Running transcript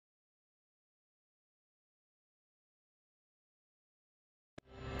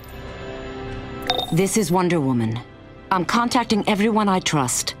This is Wonder Woman. I'm contacting everyone I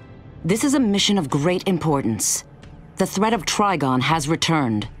trust. This is a mission of great importance. The threat of Trigon has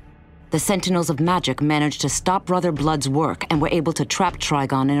returned. The Sentinels of Magic managed to stop Brother Blood's work and were able to trap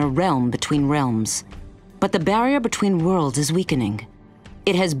Trigon in a realm between realms. But the barrier between worlds is weakening.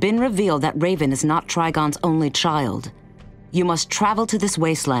 It has been revealed that Raven is not Trigon's only child. You must travel to this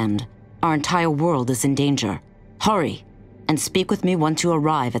wasteland. Our entire world is in danger. Hurry, and speak with me once you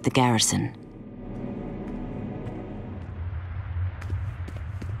arrive at the garrison.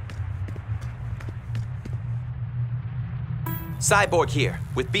 Cyborg here,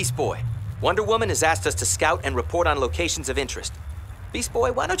 with Beast Boy. Wonder Woman has asked us to scout and report on locations of interest. Beast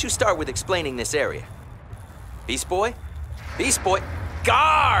Boy, why don't you start with explaining this area? Beast Boy? Beast Boy?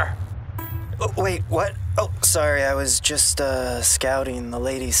 Gar! Oh, wait, what? Oh, sorry, I was just, scouting the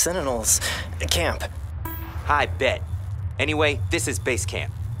Lady Sentinels camp. I bet. Anyway, this is base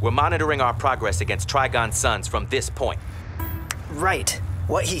camp. We're monitoring our progress against Trigon's sons from this point. Right,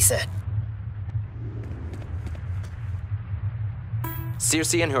 what he said.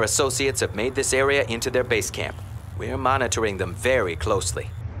 Circe and her associates have made this area into their base camp. We're monitoring them very closely.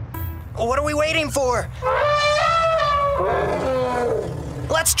 What are we waiting for?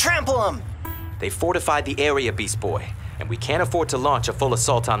 Let's trample them! They fortified the area, Beast Boy, and we can't afford to launch a full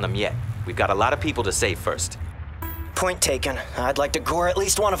assault on them yet. We've got a lot of people to save first. Point taken. I'd like to gore at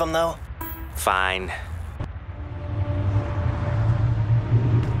least one of them, though. Fine.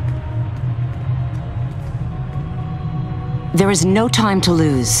 There is no time to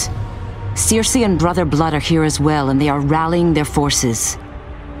lose. Circe and Brother Blood are here as well, and they are rallying their forces.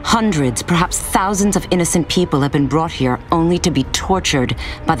 Hundreds, perhaps thousands of innocent people have been brought here only to be tortured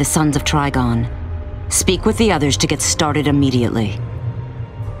by the Sons of Trigon. Speak with the others to get started immediately.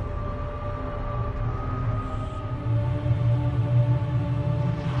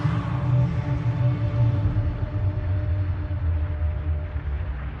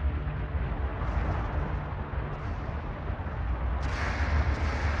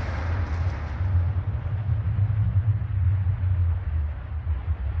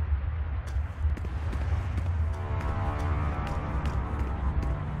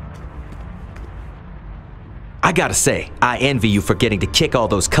 I gotta say, I envy you for getting to kick all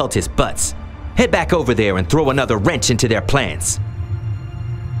those cultist butts. Head back over there and throw another wrench into their plans.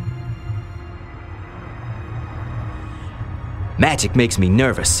 Magic makes me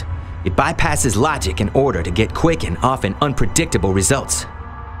nervous. It bypasses logic and order to get quick and often unpredictable results.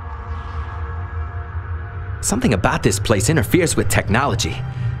 Something about this place interferes with technology.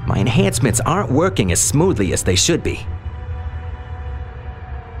 My enhancements aren't working as smoothly as they should be.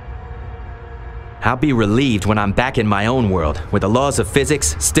 I'll be relieved when I'm back in my own world, where the laws of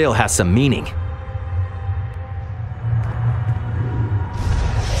physics still have some meaning.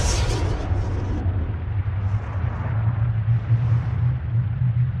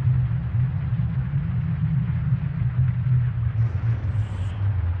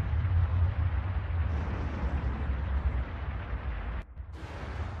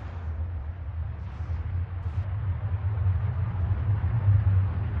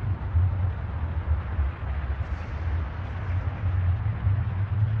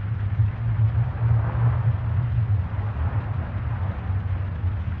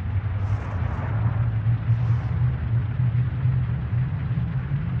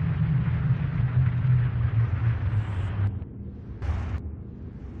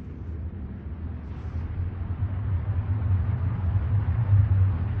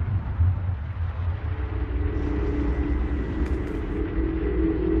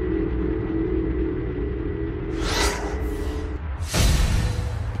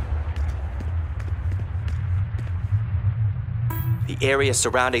 The area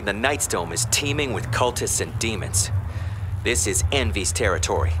surrounding the Knightsdome is teeming with cultists and demons. This is Envy's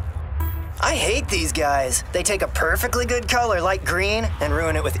territory. I hate these guys. They take a perfectly good color like green and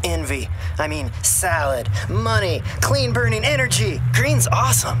ruin it with envy. I mean, salad, money, clean burning energy. Green's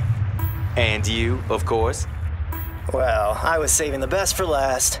awesome. And you, of course. Well, I was saving the best for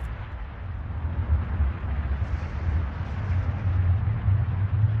last.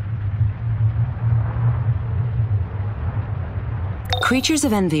 Creatures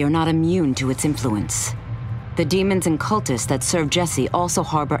of envy are not immune to its influence. The demons and cultists that serve Jesse also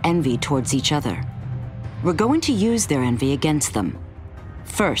harbor envy towards each other. We're going to use their envy against them.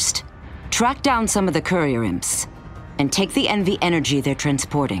 First, track down some of the courier imps, and take the envy energy they're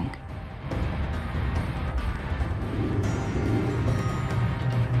transporting.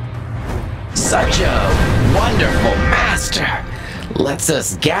 Such a wonderful master. Lets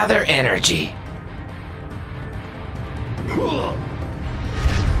us gather energy.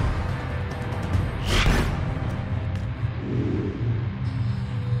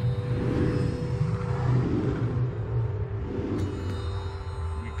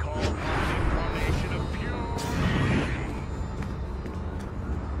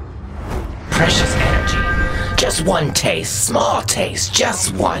 Precious energy. Just one taste, small taste,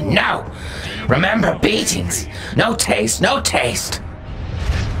 just one. No. Remember beatings. No taste, no taste.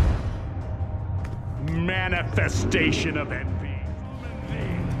 Manifestation of envy.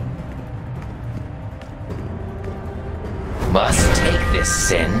 Must take this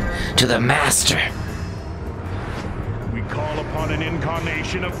sin to the master. We call upon an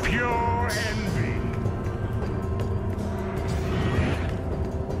incarnation of pure envy.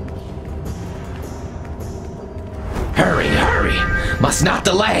 Hurry, hurry. Must not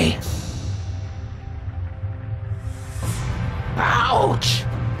delay. Ouch!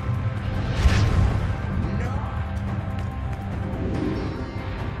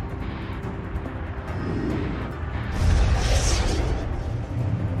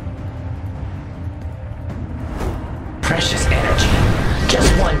 Precious energy.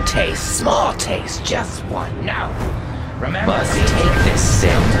 Just one taste, small taste, just one. No. Remember, must take this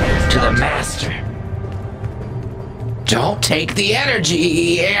sin to the master. Don't take the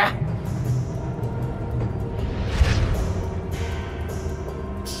energy.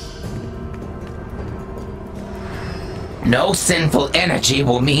 No sinful energy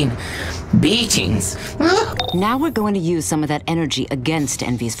will mean beatings. Now we're going to use some of that energy against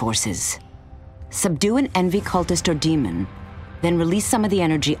Envy's forces. Subdue an Envy cultist or demon, then release some of the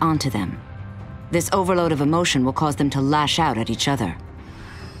energy onto them. This overload of emotion will cause them to lash out at each other.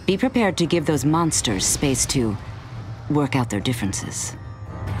 Be prepared to give those monsters space to work out their differences.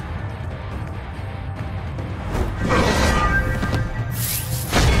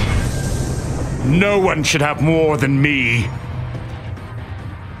 No one should have more than me.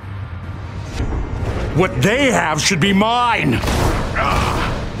 What they have should be mine.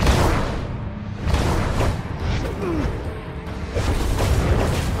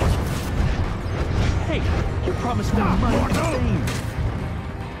 Hey, you promised me money to save.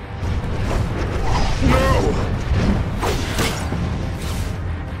 No!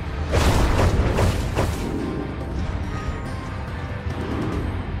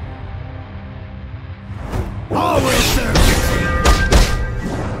 Always there!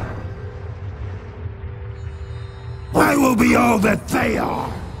 I will be all that they are.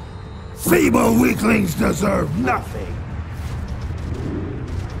 Feeble weaklings deserve nothing.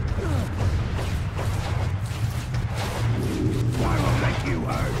 I will make you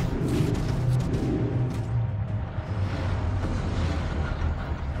hurt.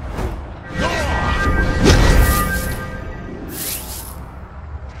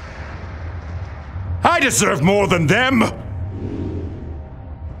 I deserve more than them!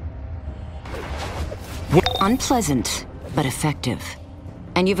 Unpleasant, but effective.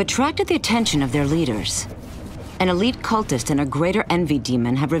 And you've attracted the attention of their leaders. An elite cultist and a greater envy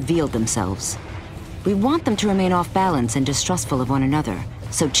demon have revealed themselves. We want them to remain off balance and distrustful of one another,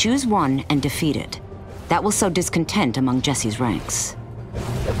 so choose one and defeat it. That will sow discontent among Jesse's ranks.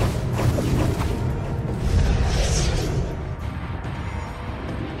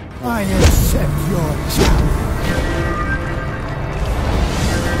 I accept your challenge.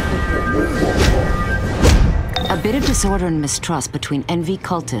 A bit of disorder and mistrust between envy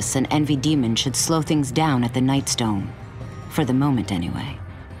cultists and envy demons should slow things down at the Knightsdome. For the moment, anyway.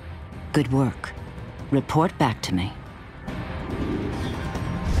 Good work. Report back to me.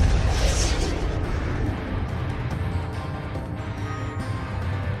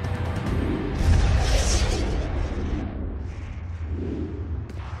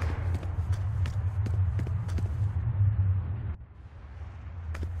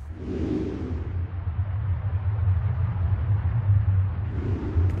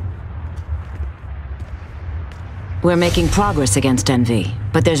 We're making progress against Envy,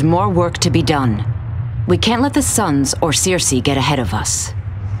 but there's more work to be done. We can't let the Suns or Circe get ahead of us.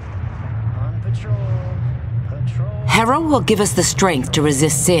 On patrol. Hera will give us the strength to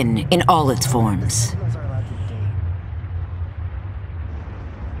resist sin in all its forms. Signals are allowed to date.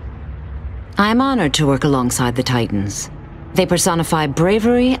 I'm honored to work alongside the Titans. They personify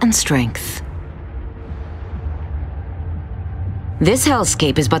bravery and strength. This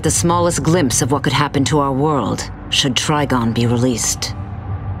hellscape is but the smallest glimpse of what could happen to our world, should Trigon be released.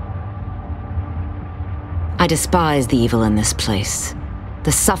 I despise the evil in this place.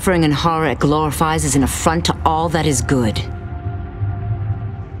 The suffering and horror it glorifies is an affront to all that is good.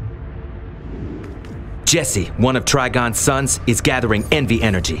 Jesse, one of Trigon's sons, is gathering envy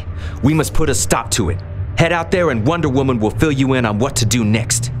energy. We must put a stop to it. Head out there and Wonder Woman will fill you in on what to do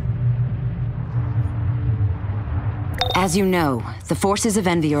next. As you know, the forces of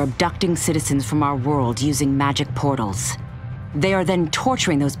Envy are abducting citizens from our world using magic portals. They are then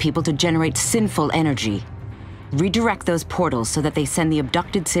torturing those people to generate sinful energy. Redirect those portals so that they send the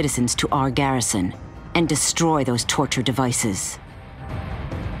abducted citizens to our garrison, and destroy those torture devices.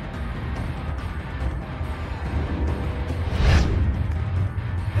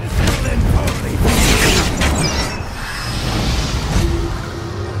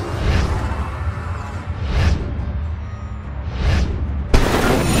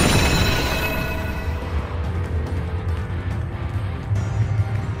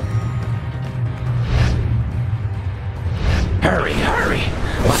 Hurry, hurry!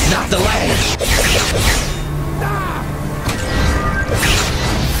 Must not delay!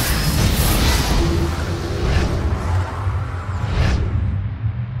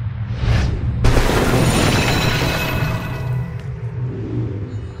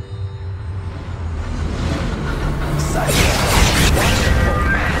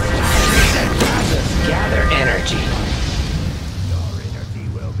 Gather energy. Your energy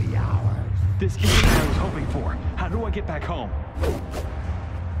will be ours. This isn't what I was hoping for. How do I get back home?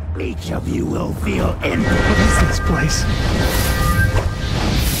 Each of you will feel envy. What is this place?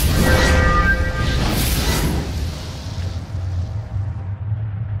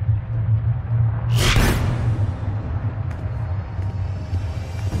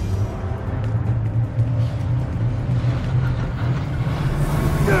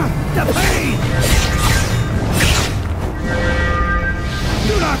 The pain!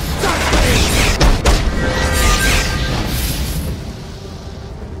 Do not stop me!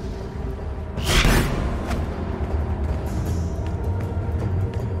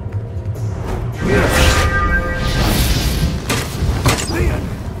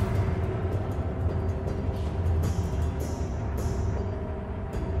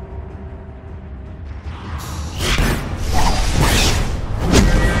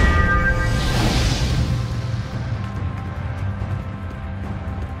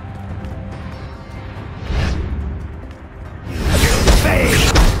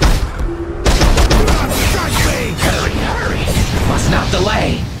 Hurry, hurry! Must not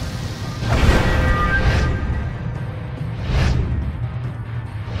delay!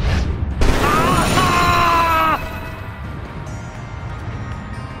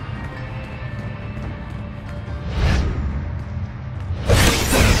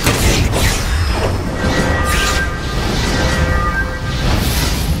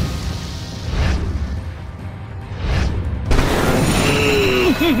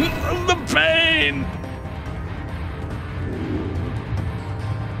 The pain!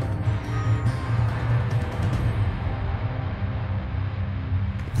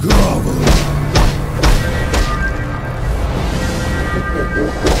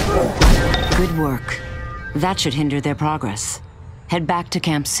 Good work. That should hinder their progress. Head back to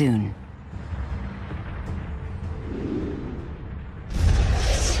camp soon.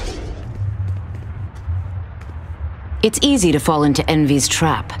 It's easy to fall into Envy's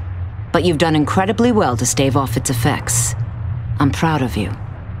trap, but you've done incredibly well to stave off its effects. I'm proud of you.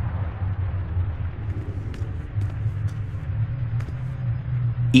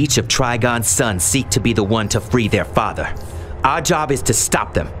 Each of Trigon's sons seek to be the one to free their father. Our job is to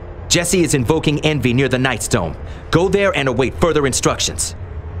stop them. Jesse is invoking Envy near the Knightsdome. Go there and await further instructions.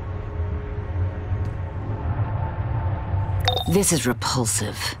 This is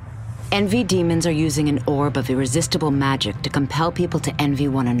repulsive. Envy demons are using an orb of irresistible magic to compel people to envy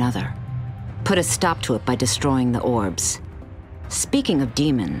one another. Put a stop to it by destroying the orbs. Speaking of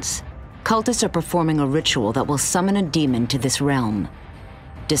demons, cultists are performing a ritual that will summon a demon to this realm.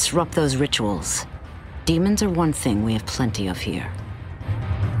 Disrupt those rituals. Demons are one thing we have plenty of here.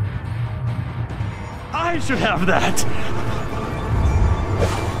 I should have that!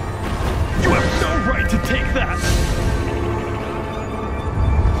 You have no right to take that!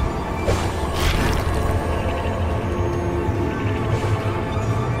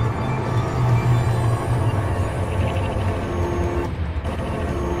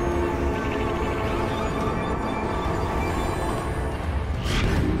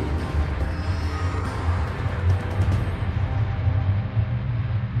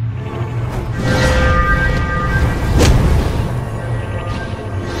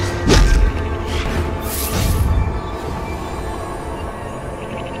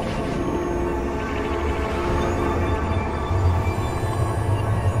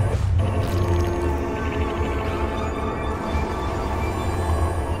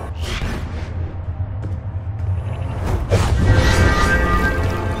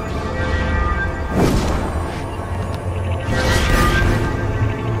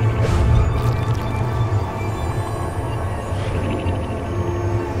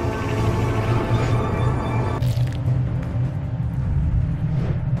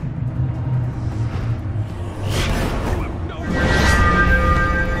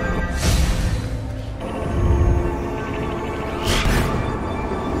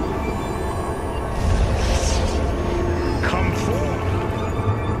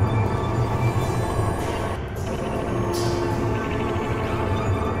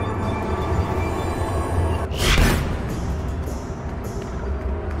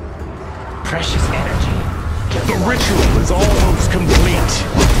 ritual is almost complete.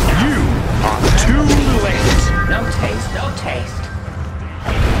 You are too late. No taste, no taste.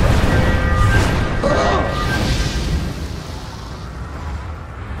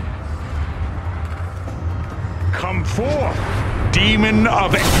 Come forth, demon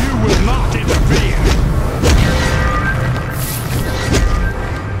of it. You will not interfere.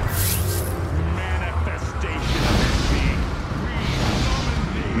 Manifestation of envy.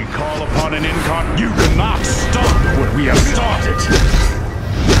 We call upon an incarnate. You cannot stop what we have started.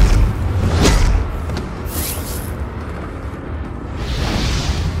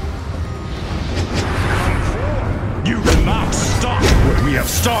 You cannot stop what we have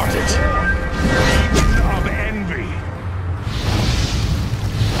started. Demon of envy.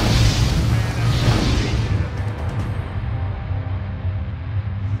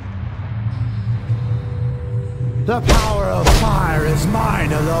 The power of fire is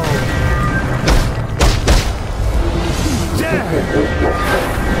mine alone.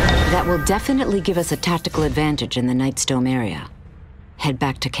 That will definitely give us a tactical advantage in the Knightsdome area. Head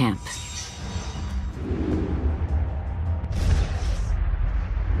back to camp.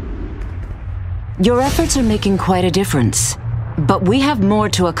 Your efforts are making quite a difference, but we have more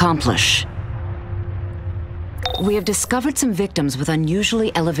to accomplish. We have discovered some victims with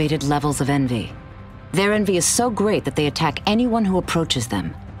unusually elevated levels of envy. Their envy is so great that they attack anyone who approaches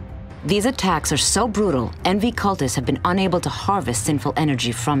them. These attacks are so brutal, envy cultists have been unable to harvest sinful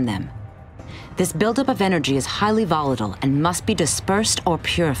energy from them. This buildup of energy is highly volatile and must be dispersed or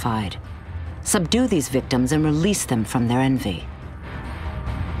purified. Subdue these victims and release them from their envy.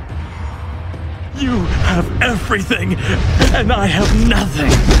 You have everything, and I have nothing.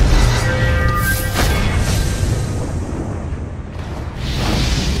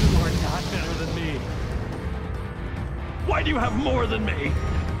 You are not better than me. Why do you have more than me?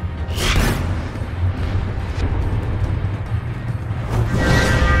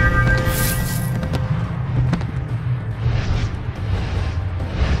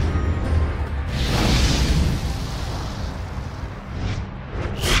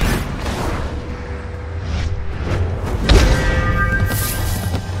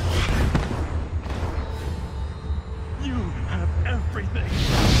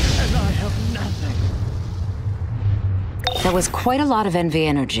 That was quite a lot of envy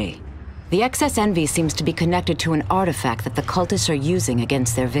energy. The excess envy seems to be connected to an artifact that the cultists are using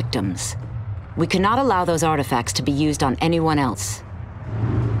against their victims. We cannot allow those artifacts to be used on anyone else.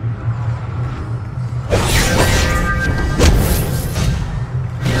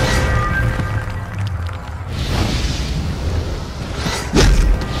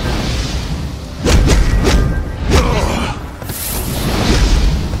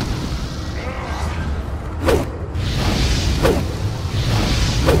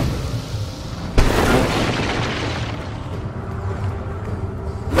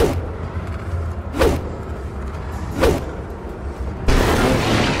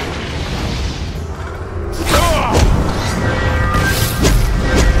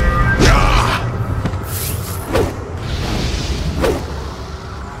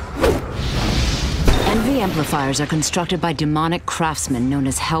 Amplifiers are constructed by demonic craftsmen known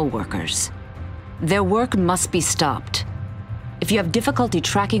as Hellworkers. Their work must be stopped. If you have difficulty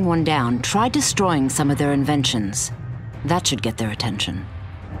tracking one down, try destroying some of their inventions. That should get their attention.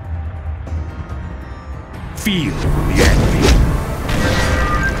 Feel the envy.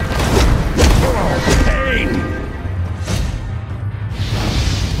 Pain!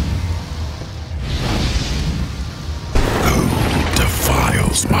 Who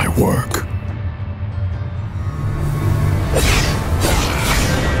defiles my work?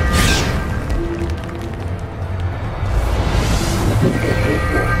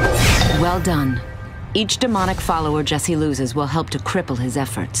 Well done. Each demonic follower Jesse loses will help to cripple his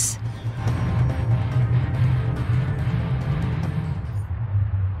efforts.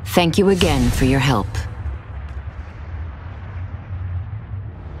 Thank you again for your help.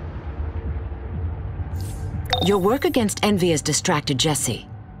 Your work against envy has distracted Jesse.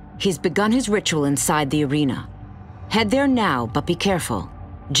 He's begun his ritual inside the arena. Head there now, but be careful.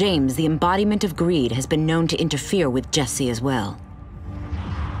 James, the embodiment of greed, has been known to interfere with Jesse as well.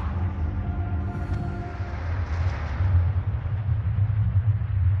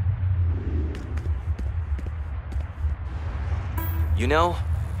 You know,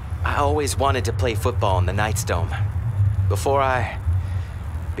 I always wanted to play football in the Knightsdome. Before I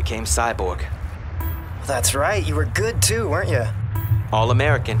became cyborg. That's right, you were good too, weren't you?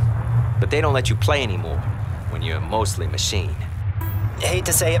 All-American, but they don't let you play anymore when you're mostly machine. Hate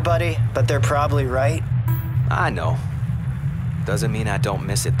to say it, buddy, but they're probably right. I know. Doesn't mean I don't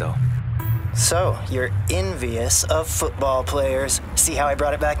miss it, though. So, you're envious of football players. See how I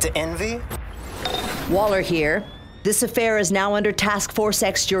brought it back to envy? Waller here. This affair is now under Task Force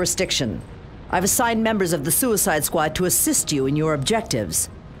X jurisdiction. I've assigned members of the Suicide Squad to assist you in your objectives.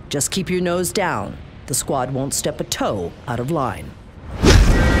 Just keep your nose down. The squad won't step a toe out of line.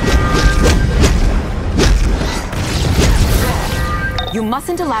 You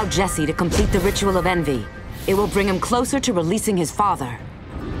mustn't allow Jesse to complete the ritual of envy. It will bring him closer to releasing his father.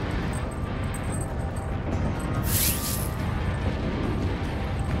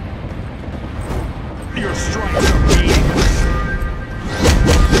 Your strikes are meaningless.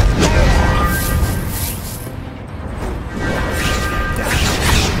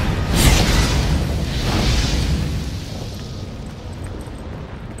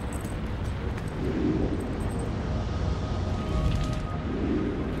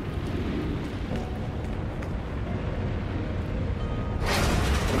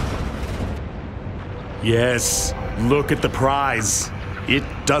 Yes, look at the prize. It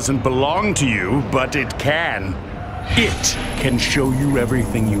doesn't belong to you, but it can. It can show you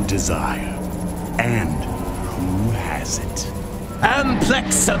everything you desire. And who has it?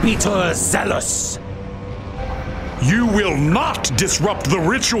 Amplexabitur Zealous! You will not disrupt the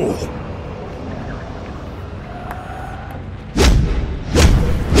ritual!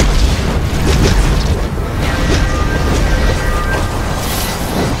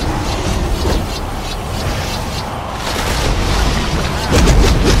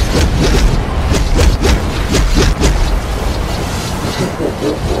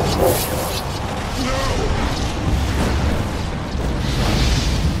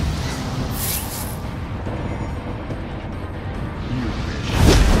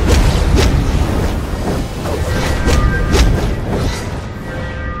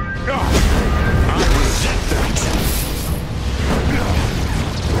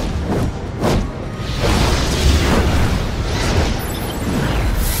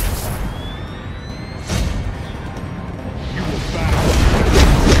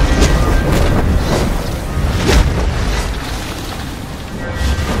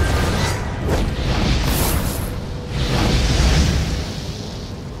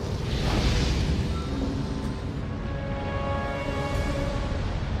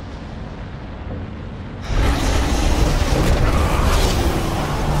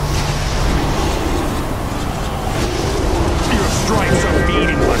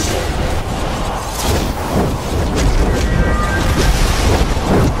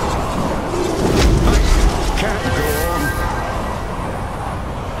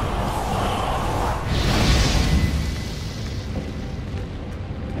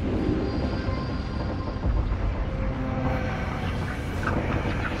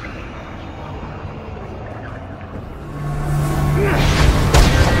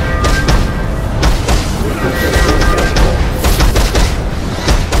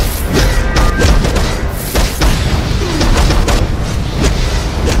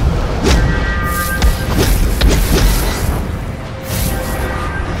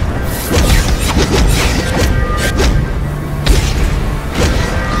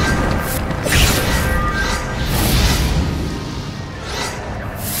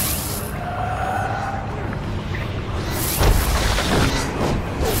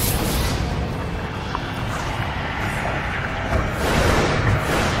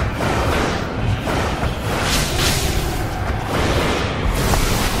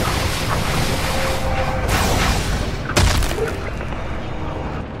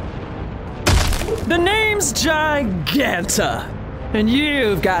 The name's Giganta, and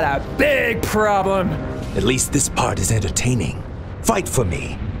you've got a big problem. At least this part is entertaining. Fight for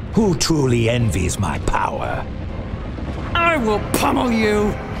me. Who truly envies my power? I will pummel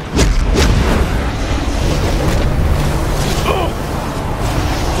you.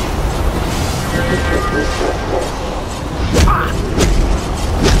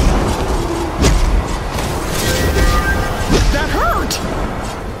 That hurt!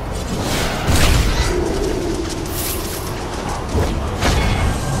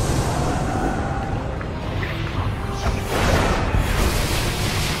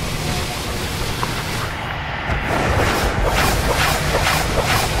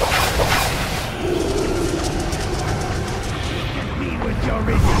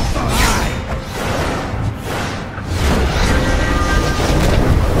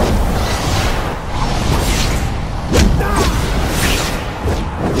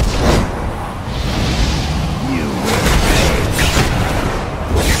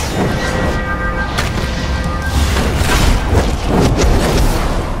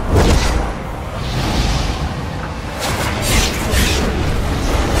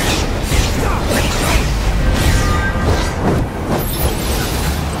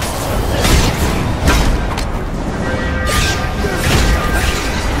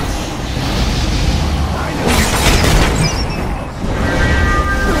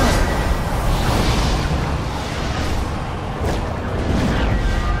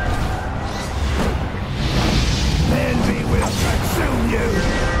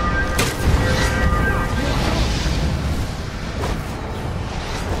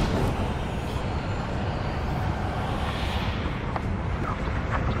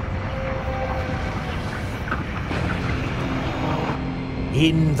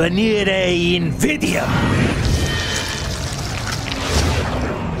 In venire invidia.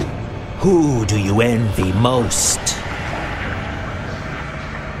 Who do you envy most?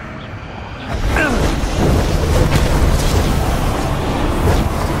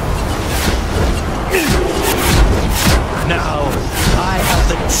 Now, I have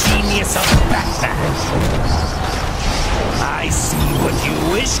the genius of Batman. I see what you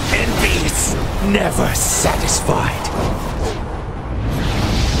wish and be never satisfied.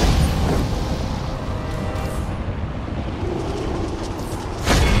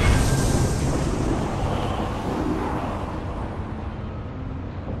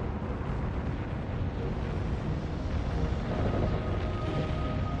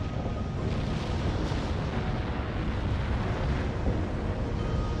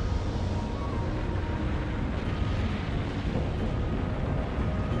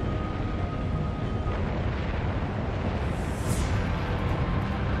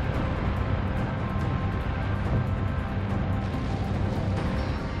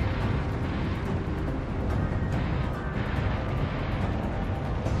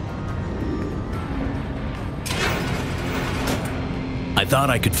 I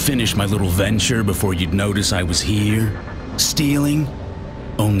thought I could finish my little venture before you'd notice I was here. Stealing?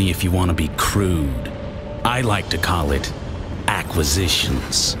 Only if you want to be crude. I like to call it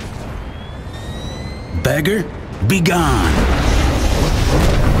acquisitions. Beggar, be gone.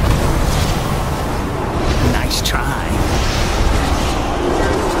 Nice try.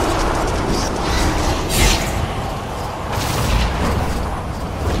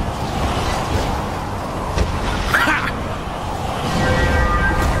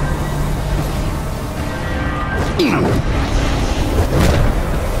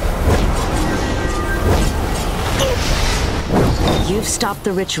 You've stopped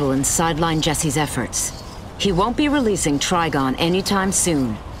the ritual and sidelined Jesse's efforts. He won't be releasing Trigon anytime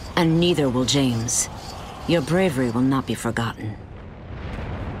soon, and neither will James. Your bravery will not be forgotten.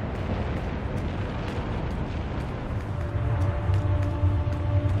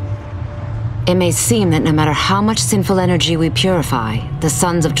 It may seem that no matter how much sinful energy we purify, the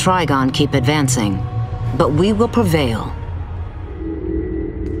sons of Trigon keep advancing. But we will prevail.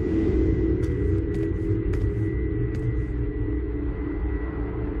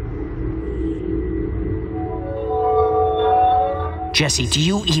 Jesse, do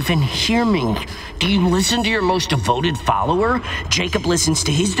you even hear me? Do you listen to your most devoted follower? Jacob listens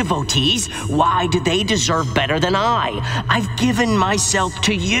to his devotees. Why do they deserve better than I? I've given myself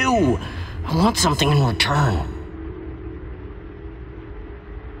to you. I want something in return.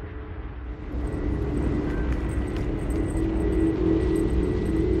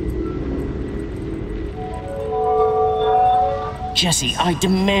 Jesse, I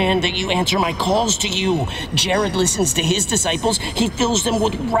demand that you answer my calls to you. Jared listens to his disciples. He fills them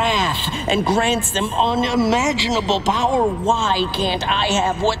with wrath and grants them unimaginable power. Why can't I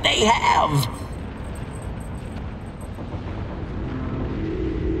have what they have?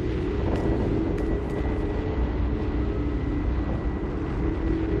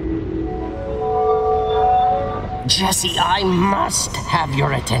 Jesse, I must have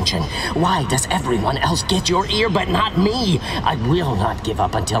your attention. Why does everyone else get your ear but not me? I will not give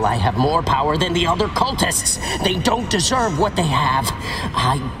up until I have more power than the other cultists. They don't deserve what they have.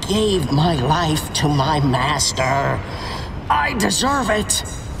 I gave my life to my master. I deserve it.